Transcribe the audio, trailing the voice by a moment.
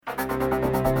မြ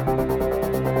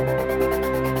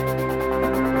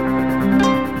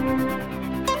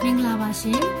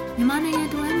န်မာနိုင်ငံ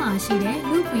တွင်းမှာရှိတဲ့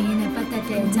လူ့ခွင့်ရေးနဲ့ပတ်သက်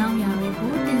တဲ့အကြောင်းအရာတွေ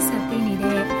ကိုတင်ဆက်ပေးနေ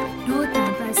တဲ့ဒို့တ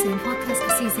န်ပတ်စင် podcast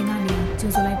အစီအစဉ်ကနေ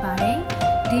ကြိုဆိုလိုက်ပါတယ်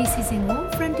။ဒီအစီအစဉ်ကို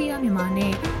Frontier မြန်မာ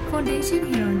နဲ့ Foundation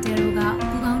Hirondero က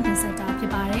ပူးပေါင်းတင်ဆက်တာဖြ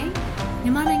စ်ပါတယ်။မြ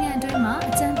န်မာနိုင်ငံအတွင်းမှာ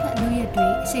အကြမ်းဖက်လုပ်ရက်တွေ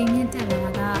အရှိန်မြင့်တက်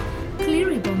လာတာကကလေး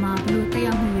တွေပေါ်မှာဘယ်လိုသက်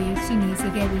ရောက်မှုတွေရှိနေစေ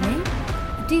ခဲ့ပြီလဲ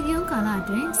။အတိအကျကာလအ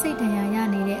တွင်းစိတ်ဒဏ်ရာရ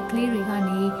နေတဲ့ကလေးတွေက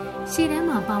နေရှေ့တန်း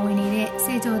မှာပါဝင်နေတဲ့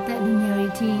စေကျော်သက်လူငယ်တွေ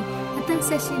ထိအသက်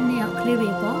16နှစ်အောက်ကလေးတွေ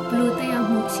ပေါ်ဘယ်လိုသက်ရောက်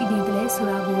မှုရှိနေတယ်လဲဆို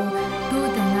တာကိုဒို့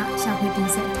အတန်ကရှာဖွေတင်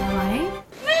ဆက်ထားပါတယ်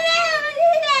။မင်းလည်းမသိ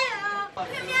နဲ့တော့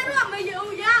ခင်ဗျားတို့ကမယုံ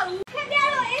ရဘူး။ခင်ဗျား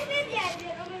တို့အေးစစ်ပြန်တ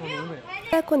ယ်တော့မင်း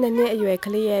။9နှစ်အရွယ်က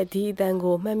လေးရဲ့ဒီအတန်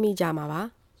ကိုမှတ်မိကြမှာပါ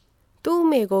။သူ့အ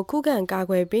မေကိုခုခံကာ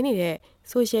ကွယ်ပေးနေတဲ့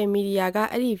ဆိုရှယ်မီဒီယာက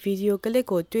အဲ့ဒီဗီဒီယိုကလစ်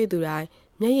ကိုတွေ့သူတိုင်း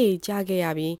မျက်ရည်ကျခဲ့ရ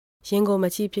ပြီးရင်ကိုမ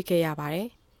ချိဖြစ်ခဲ့ရပါတယ်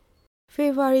။ဖေ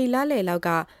ဖော်ဝါရီလလယ်လောက်က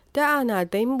တပ်အာဏာ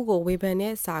သိမ်းမှုကိုဝေဖန်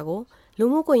တဲ့စာကိုလူ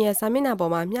မှုကွန်ရက်စာမျက်နှာ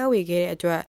ပေါ်မှာမျှဝေခဲ့တဲ့အတွ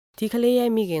က်ဒီကလေး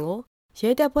ရဲ့မိခင်ကိုရဲ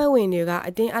တပ်ဖွဲ့ဝင်တွေက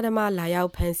အတင်းအဓမ္မလာရော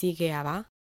က်ဖမ်းဆီးခဲ့ရပါ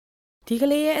ဒီက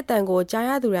လေးရဲ့အတန်ကိုကြား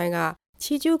ရသူတိုင်းက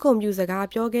ချီးကျူးခုန်ပြူစကား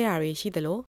ပြောခဲ့တာတွေရှိသ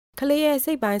လိုကလေးရဲ့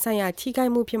စိတ်ပိုင်းဆိုင်ရာထိခို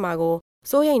က်မှုဖြစ်မှာကို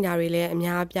စိုးရိမ်တာတွေလည်းအ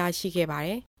များအပြားရှိခဲ့ပါတ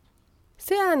ယ်စ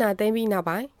စ်အာဏာသိမ်းပြီးနောက်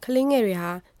ပိုင်းကလေးငယ်တွေ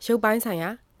ဟာရုပ်ပိုင်းဆိုင်ရာ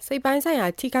စိတ်ပိုင်းဆိုင်ရာ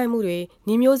ထိခိုက်မှုတွေ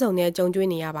နှီးမျိုးစုံနဲ့ကြုံတွေ့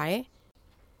နေရပါတယ်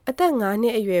အသက်9နှ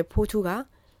စ်အရွယ်ဖိုးထူးက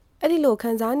အဲ့ဒီလို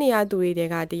ခံစားနေရသူတွေတဲ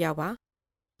ကတယောက်ပါ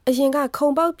အရင်ကခုံ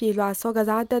ပေါက်ပြေလွှာစော်က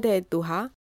စားတတ်တဲ့သူဟာ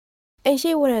အိမ်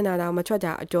ရှိဝရဏတောင်မထွက်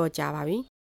တာအတော်ကြာပါပြီ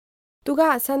။သူက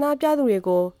ဆန္ဒပြသူတွေ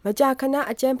ကိုမကြာခဏ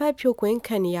အကြမ်းဖက်ဖြိုခွင်း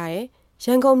ခံနေရတဲ့ရ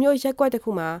န်ကုန်မြို့ရက်ကွက်တစ်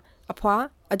ခုမှာအဖွာ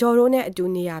အတော်တို့နဲ့အတူ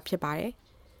နေရဖြစ်ပါတယ်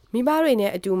။မိဘတွေ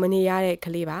နဲ့အတူမနေရတဲ့က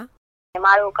လေးပါ။ညီမ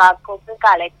တို့ကကိုဗစ်က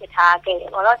လည်းဖြစ်ထားခဲ့တ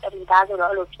ယ်ဘောလို့တမိသားဆို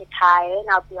တော့အဲ့လိုဖြစ်ထားရဲ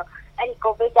နောက်ပြီးတော့အဲ့ဒီ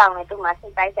ကိုဗစ်ကြောင့်လည်းသူ့မှာစိ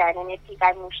တ်တိုင်းဆိုင်နေထိခို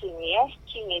က်မှုရှိနေရ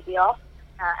ရှိနေပြီးတော့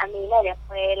အမေနဲ့လည်း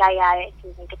ဖွဲလိုက်ရတဲ့အချိ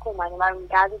န်တစ်ခုမှညီမတို့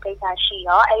သားစုကိစ္စရှိ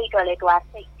တော့အဲ့ဒီတော့လေသူက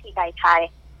စိတ်ထိခိုက်ထားတ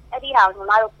ယ်အဲ့ဒီဟာကိုညီ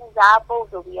မတို့ပူစားဖို့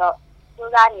ဆိုပြီးတော့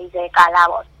စူးစမ်းနေတဲ့ကာလ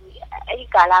ပေါ့အဲ့ဒီ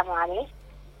ကာလမှာလေ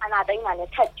အနာသိမ်းမှလ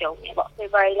ည်းထက်ကြုံနေပေါ့ဖေ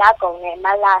ဖော်ဝါရီလကုန်နဲ့မ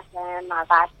တ်လဆန်းမှာ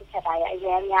ကဖြစ်ခဲ့တာရအရ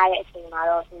င်များတဲ့အချိန်မှာ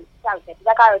တော့သူကြောက်တယ်ဒီဘ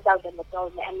က်ကတော့ကြောက်တယ်မပြော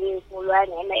ဘူးအမေကိုလွှဲ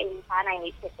နေမအိမ်စားနိုင်နေ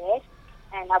ဖြစ်တယ်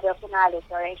နောက်ပြီးခုနကလေ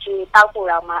ဆိုရင်ဒီတောက်ဖို့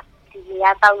တော့မှဒီရ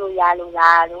တောက်လို့ရလို့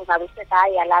လားလို့နောက်ပြီးစစ်သား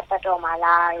ရလာတတ်တော့မှ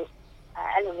လားလို့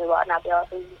အဲ့လိုမျိုးပေါ့နောက်ပြော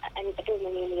သူအဲ့ဒီအတူနေ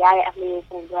နေရတဲ့အမေ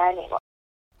ကိုလွှဲနေပေါ့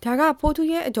ဒါကဖိုးထူး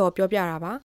ရဲ့အတော်ပြောပြတာ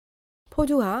ပါဖိုး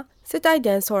ထူးဟာစစ်တိုက်တ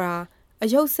န်းဆိုတာအ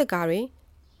ယုတ်စစ်ကားတွေ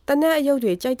တနက်အယုတ်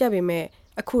တွေကြိုက်တတ်ပေမဲ့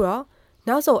အခုတော့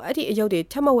နောက်ဆိုအဲ့ဒီအယုတ်တွေ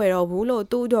ထပ်မဝယ်တော့ဘူးလို့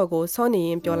သူ့အတော်ကိုစောနေရ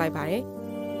င်ပြောလိုက်ပါတယ်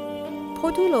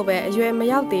ဖိုးထူးလိုပဲအရွယ်မ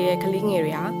ရောက်သေးတဲ့ကလေးငယ်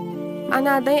တွေဟာအာ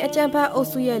နာသိန်းအကြံဖတ်အုပ်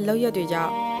စုရဲ့လောက်ရက်တွေကြော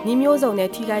င့်နှီးမျိုးစုံနဲ့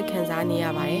ထိခိုက်ခံစားနေရ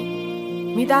ပါတယ်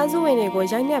မိသားစုဝင်တွေကို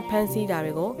ရိုက်နှက်ဖမ်းဆီးတာ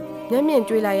တွေကိုမျက်မြင်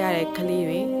တွေ့လိုက်ရတဲ့ကလေး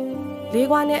တွေလေး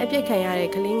ခွားနဲ့အပြစ်ခံရတဲ့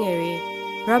ကလေးငယ်တွေ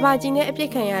ရဘာကြီးနဲ့အပြစ်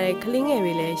ခံရတဲ့ကလေးငယ်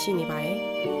တွေလည်းရှိနေပါတယ်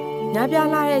။ညာပြ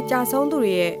လာတဲ့ကြာဆုံးသူ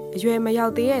တွေရဲ့အရွယ်မရော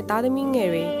က်သေးတဲ့သားသမီးငယ်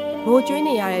တွေငိုကြွေး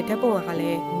နေရတဲ့ဓာတ်ပုံဟာလ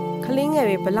ည်းကလေးငယ်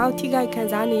တွေဘလောက်ထိခိုက်ခံ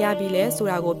စားနေရပြီလဲဆို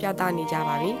တာကိုပြသနေကြ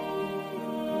ပါပြီ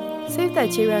။ Save the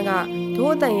Children က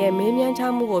ဒို့အတန်ရဲ့မေးမြန်းချ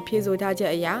မှုကိုဖြေဆိုထားချ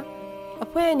က်အရအ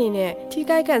ဖွဲ့အနေနဲ့ထိ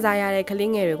ခိုက်ခံစားရတဲ့က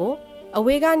လေးငယ်တွေကိုအ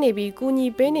ဝေးကနေပြီးကူညီ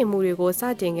ပေးနေမှုတွေကိုစ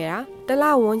တင်ခဲ့တာတလ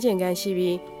ဝန်းကျင်ခန့်ရှိ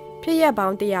ပြီးဖြစ်ရက်ပေါ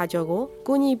င်း100ကျော်ကို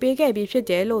ကူညီပေးခဲ့ပြီးဖြစ်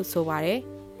တယ်လို့ဆိုပါတယ်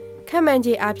။ခက်မှန်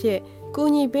ကြီးအဖြစ်ကူ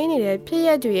ညီပေးနေတဲ့ဖြစ်ရ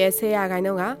က်တွေရဲ့10%က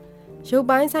ရုပ်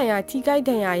ပိုင်းဆိုင်ရာထိခိုက်ဒ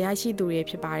ဏ်ရာရရှိသူတွေ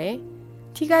ဖြစ်ပါတယ်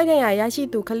။ထိခိုက်ဒဏ်ရာရရှိ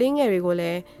သူကလေးငယ်တွေကိုလ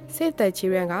ည်း Save the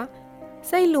Children က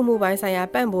စိတ်လူမှုပိုင်းဆိုင်ရာ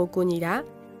ပံ့ပိုးကူညီတာ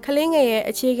ကလေးငယ်ရဲ့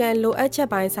အခြေခံလိုအပ်ချက်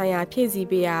ပိုင်းဆိုင်ရာဖြည့်ဆည်း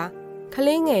ပေးတာက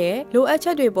လေးငယ်ရဲ့လိုအပ်ချ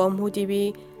က်တွေပေါ်မူတည်ပြီး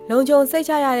လုံခြုံစိတ်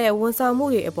ချရတဲ့ဝန်ဆောင်မှု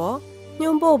တွေအပေါ်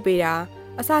ညှို့ပို့ပေးတာ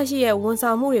အစရှိတဲ့ဝန်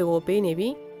ဆောင်မှုတွေကိုပေးနေ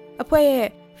ပြီးအဖွဲ့ရဲ့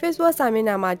Facebook စာမျက်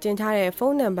နှာမှာတင်ထားတဲ့ဖု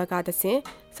န်းနံပါတ်ကတဆင့်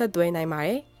ဆက်သွယ်နိုင်ပါတ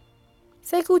ယ်။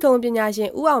စိတ်ကူးထုံပညာရှင်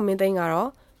ဦးအောင်မင်းသိန်းကတော့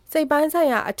စိတ်ပိုင်းဆိုင်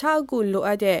ရာအထောက်အကူလို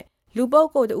အပ်တဲ့လူပုဂ္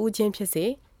ဂိုလ်တဦးချင်းဖြစ်စေ၊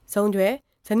ဇုံကျွဲ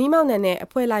ဇနီးမောင်နှံနဲ့အ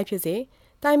ဖွဲ့လိုက်ဖြစ်စေ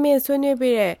တိုင်ပင်ဆွေးနွေး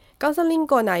ပေးတဲ့ Counseling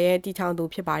Corner ရဲ့တည်ထောင်သူ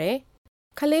ဖြစ်ပါတယ်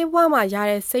။ခလေးဘဝမှာရ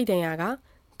တဲ့စိတ်ဒဏ်ရာက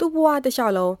သူ့ဘဝတစ်လျှော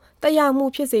က်လုံးတရားမှု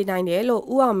ဖြစ်စေနိုင်တယ်လို့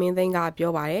ဦးအောင်မင်းသိန်းက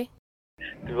ပြောပါတယ်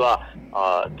။သူကအ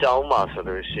ကြောင်းမှာဆို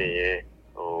လို့ရှိရင်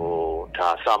ဒါ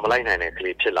စာမလိုက်နိုင်တဲ့က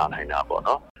လေးဖြစ်လာနိုင်တာပေါ့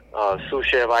နော်။ဆို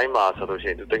ရှယ်ပိုင်းမှာဆိုလို့ရှိ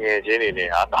ရင်သူတငယ်ချင်းတွေနဲ့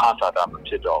သဟဇာတမ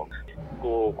ဖြစ်တော့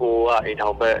ကိုကအိမ်ထော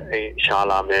င်ဘက်အိမ်ရှာ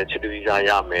လာမယ်ချစ်သူကြီးစား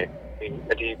ရမယ်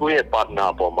ဒီကိုရဲ့ partner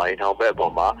ပေါ်မှာအိမ်ထောင်ဘက်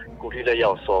ပေါ်မှာကိုထိလက်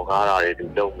ရောက်စော်ကားတာတွေသူ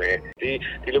လုပ်မယ်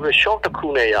ဒီလိုမျိုး shock တစ်ခု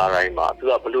နဲ့ရတိုင်းမှာသူ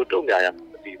ကဘလို့တုံ့ပြန်ရမှာ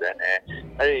မသိပဲနဲ့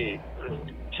အဲ့ဒီ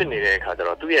ဖြစ်နေတဲ့အခါကျ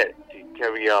တော့သူ့ရဲ့ဒီ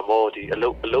career မို့ဒီအလု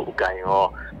ပ်အကံရော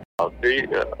ဒီ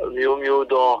မျိုး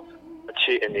သောအ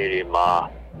ခြေအနေတွေမှာ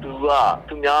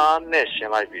သူများနဲ့ရှ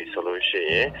င်းလိုက်ပြီဆိုလို့ရှိ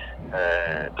ရင်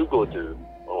သူ့ကိုသူ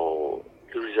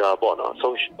လူစားပေါ့နော်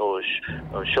ဆုံး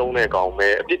ရှုံးတဲ့ကောင်ပဲ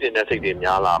အပြစ်တင်တဲ့စိတ်တွေ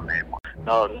များလာမယ်ပေါ့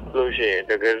နောက်လို့ရှိရင်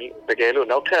တကယ်လို့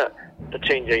နောက်ထပ်တစ်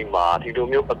ချိန်ချိန်မှာဒီလို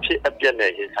မျိုးအဖြစ်အပျက်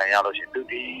နဲ့ရင်ဆိုင်ရလို့ရှိရင်သူ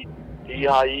ဒီ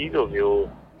ဟာကြီးလိုမျိုး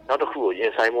နောက်တစ်ခုကိုရ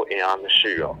င်ဆိုင်မှုအင်အားမ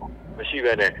ရှိ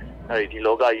ပဲနဲ့ဒီ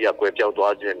လောကကြီးကကွယ်ပြောက်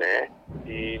သွားခြင်းနဲ့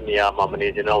ဒီနေရာမှာမနေ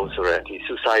ကြတော့ဆိုရယ်ဒီ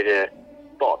suicidal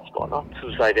thoughts ပေါ့နော်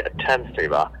suicidal attempts တွေ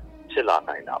ပါဖြစ်လာ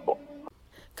နိုင်တာပေါ့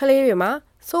ကလေးတွေမှာ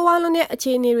ဆိုးဝါးလွန်းတဲ့အ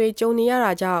ခြေအနေတွေကြုံနေရ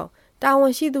တာကြောင့်တာဝ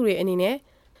န်ရှိသူတွေအနေနဲ့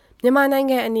မြန်မာနိုင်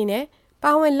ငံအနေနဲ့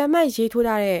ပါဝင်လက်မှတ်ရေးထိုး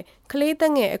ထားတဲ့ကလေးသ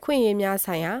က်ငယ်အခွင့်အရေးများ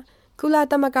ဆိုင်ရာကုလ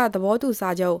သမဂ္ဂသဘောတူစာ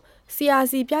ချုပ်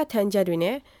CRC ပြဋ္ဌာန်းချက်တွေ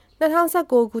နဲ့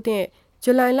2019ခုနှစ်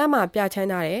ဇူလိုင်လမှာပြဋ္ဌာန်း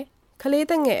ထားတဲ့ကလေး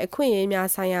သက်ငယ်အခွင့်အရေးများ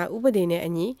ဆိုင်ရာဥပဒေနဲ့အ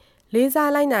ညီလေး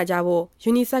စားလိုက်နာကြဖို့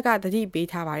UNICEF ကသတိပေး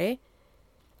ထားပါတယ်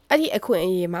။အဲ့ဒီအခွင့်အ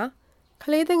ရေးမှာက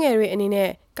လေးသက်ငယ်တွေအနေနဲ့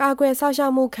ကာကွယ်စောင့်ရှော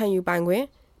က်မှုခံယူပိုင်ခွင့်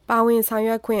ပါဝင်ဆောင်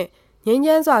ရွက်ခွင့်ငြိမ်းချ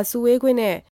မ်းစွာစုဝေးခွင့်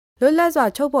နဲ့လွတ်လပ်စွာ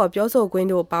ချုပ်ဖော်ပြောဆိုခွင့်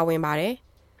တို့ပါဝင်ပါတယ်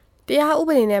။တရားဥပ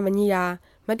ဒေနဲ့မညီတာ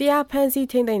မတရားဖမ်းဆီး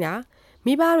ထိန်းသိမ်းတာ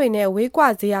မိဘတွေနဲ့ဝေးကွာ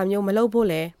စေရမျိုးမလုပ်ဖို့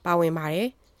လည်းပါဝင်ပါတယ်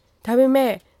။ဒါပေ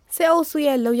မဲ့စစ်အုပ်စု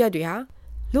ရဲ့လုပ်ရက်တွေဟာ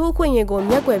လူအခွင့်အရေးကို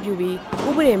မျက်ကွယ်ပြုပြီးဥ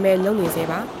ပဒေမဲ့လုပ်နေစေ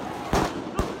ပါ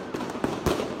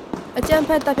အကြမ်းဖ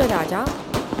က်တပ်ဖြတ်တာကြောင့်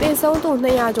သေဆုံးသူ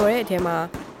200ကျော်တဲ့အထက်မှာ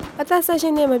အသက်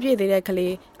16နှစ်မပြည့်သေးတဲ့က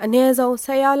လေးအနည်းဆုံး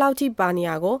10ယောက်လောက်ထိပါနေ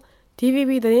ရကို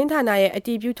DVB သတင်းဌာနရဲ့အတ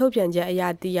ည်ပြုထုတ်ပြန်ချက်အရ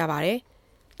သိရပါတယ်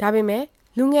။ဒါပေမဲ့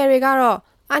လူငယ်တွေကတော့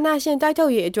အာဏာရှင်တိုက်ထု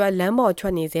တ်ရေးအတွက်လမ်းပေါ်ထွ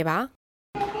က်နေသေးပါ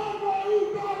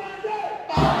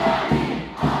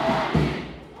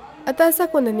အသက်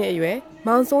19နှစ်အရွယ်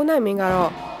မောင်စိုးနိုင်မင်းက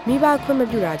တော့မိဘခွင့်မ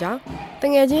ပြုတာကြောင့်တ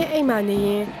ငယ်ချင်းအိမ်မှာနေရ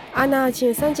င်အာဏာရှ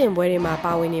င်စန့်ကျင်ပွဲတွေမှာ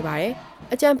ပါဝင်နေပါတယ်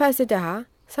။အကြမ်းဖက်စစ်တပ်ဟာ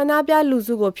ဆန္ဒပြလူ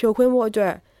စုကိုဖြိုခွင်းဖို့အတွ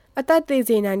က်အသက်သေ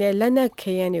စေနိုင်တဲ့လက်နက်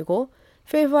ခဲယမ်းတွေကို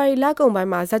ဖေဖော်ဝါရီလကုန်ပို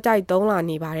င်းမှာဇက်တိုက်သုံးလာ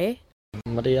နေပါတယ်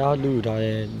။မတရားလူထား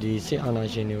တဲ့ဒီစစ်အာဏာ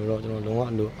ရှင်တွေကိုတော့ကျွန်တော်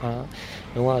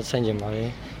လုံးဝဆန့်ကျင်ပါတယ်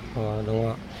။လုံးဝ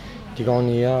ဒီကောင်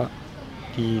တွေက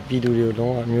ဒီပြည်သူတွေကို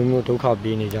လုံးဝမျိုးဒုက္ခ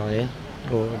ပေးနေကြတယ်။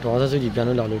ဒေါ်ဆစုကြည်ပြန်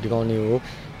လွတ်လာလို့ဒီကောင်တွေကို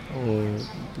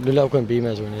လွတ်လပ်ခွင့်ပေးမ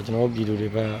ယ်ဆိုရင်ကျွန်တော်တို့ပြည်သူတွေ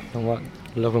ဘက်လုံးဝလွတ်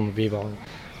လပ်ခွင့်မပေးပါဘူး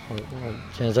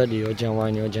။ဂျန်ဆက်တွေရောဂျန်ဝို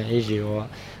င်းတွေရောဂျန်အေးတွေရော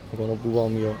အကုန်လုံးပူးပေါ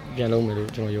င်းပြီးတော့ပြန်လုပ်မယ်လို့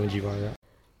ကျွန်တော်ယုံကြည်ပါတယ်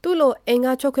။သူ့လိုအိမ်က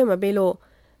ချုပ်ခွင့်မပေးလို့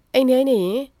အိမ်ထဲနေရ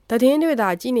င်သတင်းတွေသာ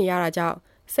ကြည့်နေရတာကြောင့်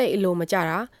စိတ်အလိုမကျ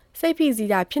တာစိတ်ဖိစီး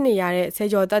တာဖြစ်နေရတဲ့ဆယ်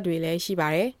ကျော်သက်တွေလည်းရှိပါ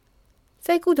တယ်။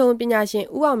စိတ်ကုထုံးပညာရှင်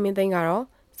ဦးအောင်မင်းသိန်းကတော့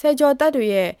ဆယ်ကျော်သက်တွေ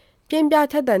ရဲ့ပြင်းပြ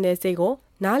ထက်သန်တဲ့စိတ်ကို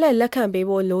နားလည်လက်ခံပေး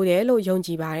ဖို့လိုတယ်လို့ယုံကြ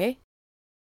ည်ပါတယ်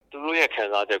။သူတို့ရဲ့ခံ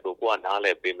စားချက်ကိုကိုကနားလ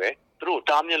ည်ပေးမယ်။သူတို့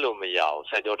တားမြစ်လို့မရအောင်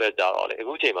ဆယ်ကျော်သက်ကြတော့လေအ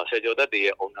ခုချိန်မှာဆယ်ကျော်သက်တွေ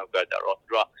ရဲ့အုံနောက်ကကြတော့သူ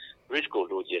က risk ကို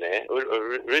လိုချင်တယ်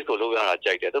risk ကိုလုပ်ရတာ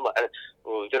ကြိုက်တယ်သူမှ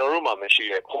ကျွန်တော်တို့မှမရှိ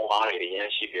တဲ့ခွန်အားတွေအရင်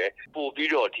ရှိတယ်ပို့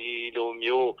ပြီးတော့ဒီလို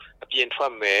မျိုးအပြင်ထွ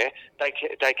က်မယ်တိုက်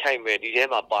ခိုက်မယ်ဒီထဲ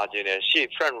မှာပါခြင်းနဲ့ရှေ့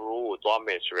front row ကိုသွားမ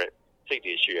ယ်ဆိုရက်စိတ်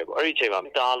တွေရှိရပေါ့အဲ့ဒီအချိန်မှာ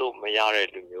တားလို့မရတဲ့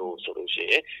လူမျိုးဆိုလို့ရှိ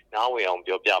ရင်နားဝင်အောင်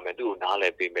ပြောပြမယ်သူ့ကိုနားလ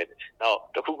ည်ပေးမယ်နောက်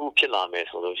တစ်ခုခုဖြစ်လာမယ်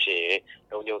ဆိုလို့ရှိရင်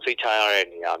လုံခြုံစိတ်ချရတဲ့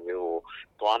နေရာမျိုးကို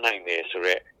သွားနိုင်တယ်ဆိုရ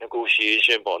က်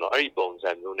negotiation ပေါ့နော်အဲ့ဒီပုံ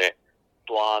စံမျိုးနဲ့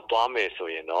သွားမယ်ဆို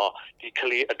ရင်တော့ဒီက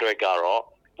လေးအတွက်ကတော့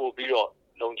ပို့ပြီးတော့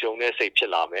လုံခြုံတဲ့စိတ်ဖြ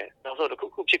စ်လာမယ်နောက်ဆုံးတစ်ခု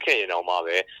ခုဖြစ်ခဲ့ရင်တော့မှ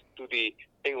ပဲသူဒီ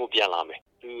အိမ်ကိုပြန်လာမယ်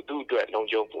သူ့အတွက်လုံ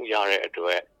ခြုံမှုရတဲ့အတွ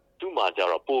က်သူ့မှာကြ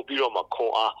တော့ပို့ပြီးတော့မှခွ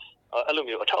န်အားအဲ့လို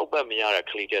မျိုးအထောက်အပံ့မရတဲ့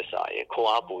ကလေးတဲ့စာရင်ခွန်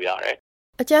အားပို့ရတယ်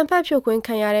အကြမ်းဖက်ဖြိုခွင်း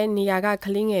ခံရတဲ့နေရာကက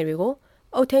လေးငယ်တွေကို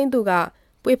အုတ်ထင်းသူက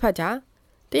ပွေ့ဖတ်တာ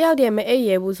တယောက်တည်းမအိပ်ရ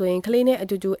ဘူးဆိုရင်ကလေးနဲ့အ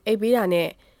တူတူအိပ်ပေးတာနဲ့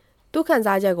သူ့ခံ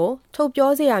စားချက်ကိုထုတ်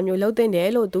ပြောစရာမျိုးလုပ်သင့်တယ်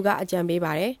လို့သူကအကြံပေး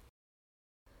ပါတယ်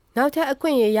နောက်ထပ်အခွ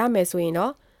င့်အရေးရမယ်ဆိုရင်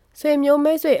တော့ဆွေမျိုး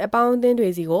မိတ်ဆွေအပေါင်းအသင်းတွေ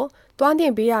စီကိုတွန်းတ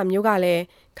င်ပေးတာမျိုးကလည်း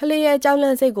ကလေးရဲ့ကြောက်လ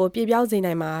န့်စိတ်ကိုပြေပြောင်းစေ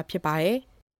နိုင်မှာဖြစ်ပါတယ်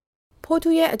။ဖိုး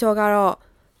ထူးရဲ့အတော်ကတော့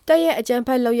တက်ရဲ့အကြမ်းဖ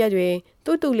က်လုပ်ရက်တွေ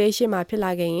တူလေးရှိမှဖြစ်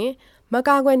လာခဲ့ရင်မ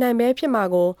ကာကွယ်နိုင်ပဲဖြစ်မှာ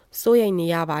ကိုစိုးရိမ်နေ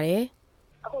ရပါတယ်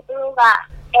။အခုသူတို့က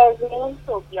အဲဇင်း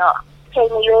ဆိုပြီးတော့ချိန်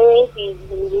ရွေးဒီ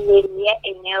ရဲ့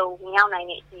အိမ်ထဲကိုဝင်ရောက်နိုင်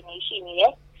တဲ့အခြေအနေရှိနေတ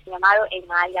ယ်။ညီမတို့အိမ်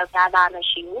မှာယောက်ျားသားမ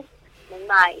ရှိဘူး။မိန်း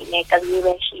မနဲ့ကလေး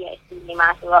ပဲရှိရဲ့ဒီမှာ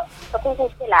ဆိုတော့အခုခု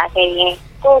ဖြစ်လာခဲ့ရင်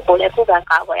ကိုယ့်ကိုလည်းကိုယ်က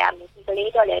ကာကွယ်ရမယ်ဒီက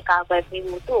လေးတော့လည်းကာကွယ်ပြီး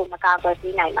သူ့ကိုမကာကွယ်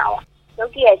ပြီးနိုင်ပါဘူးရု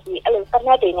ပ်ကြည့်ရစီအဲ့လိုစန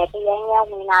က်တွေနဲ့တရားရ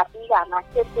ဝင်လာပြီးတာမှ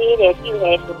စစ်သေးတယ်ပြည်တ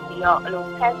ယ်ဆိုပြီးတော့အဲ့လို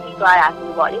ဖန်ဆီးသွားတာ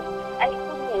မျိုးပေါ့လေအဲ့ဒီ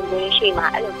ခုနေလေးရှိမှ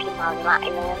အဲ့လိုဖြစ်မှာက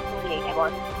အဲ့လိုမျိုးနေတယ်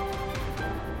ပေါ့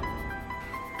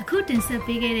အခုတင်ဆက်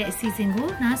ပေးခဲ့တဲ့အစီအစဉ်ကို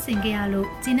နားဆင်ကြရလို့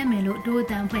ကျင်းနေမယ်လို့ဒို့အ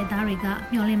တန်ဖွဲ့သားတွေက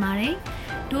မျှော်လင့်ပါတယ်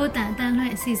ဒို့အတန်အတန်လွှ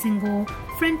င့်အစီအစဉ်ကို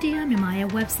Frontier မြန်မာရဲ့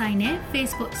website နဲ့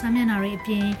Facebook စာမျက်နှာတွေအ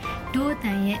ပြင်ဒို့အတ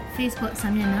န်ရဲ့ Facebook စာ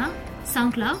မျက်နှာ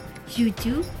SoundCloud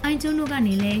YouTube iTunes တို့က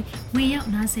နေလည်းဝင်ရောက်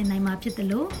နားဆင်နိုင်မှာဖြစ်တယ်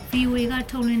လို့ VOA က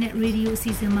ထုတ်လွှင့်တဲ့ Radio အစီ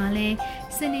အစဉ်မှာလည်း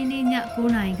စ နေနေ့ည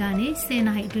9:00 နာရီကနေ10:00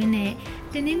 နာရီအတွင်းနဲ့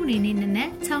တနင်္ဂနွေနေ့နနက်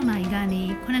6:00 နာရီကနေ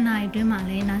9:00 နာရီအတွင်းမှာ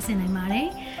လည်းနားဆင်နိုင်ပါတယ်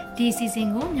။ဒီအစီအစဉ်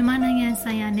ကိုမြန်မာနိုင်ငံ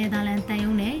ဆိုင်ရာနယ်သာလန်တန်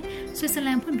ယုံနဲ့ဆွစ်ဇာလ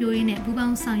န်ဖွံ့ဖြိုးရေးနဲ့ပူးပေါ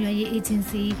င်းဆောင်ရွက်ရေးအေဂျင်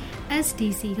စီ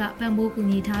SDC ကပံ့ပိုးကူ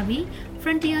ညီထားပြီး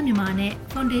Frontier မြန်မာနဲ့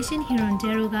Foundation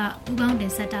Hirondero ကပူးပေါင်းတ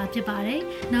င်ဆက်တာဖြစ်ပါတယ်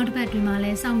။နောက်တစ်ပတ်တွင်မှာလ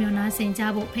ည်းစောင့်မျှော်နားဆင်ကြ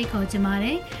ဖို့ဖိတ်ခေါ်ချင်ပါတ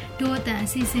ယ်။ဒို့အတန်အ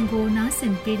စီအစဉ်ကိုနားဆ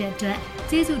င်ပေးတဲ့အတွက်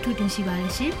ကျေးဇူးထူးတင်ရှိပါတ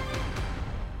ယ်ရှင်။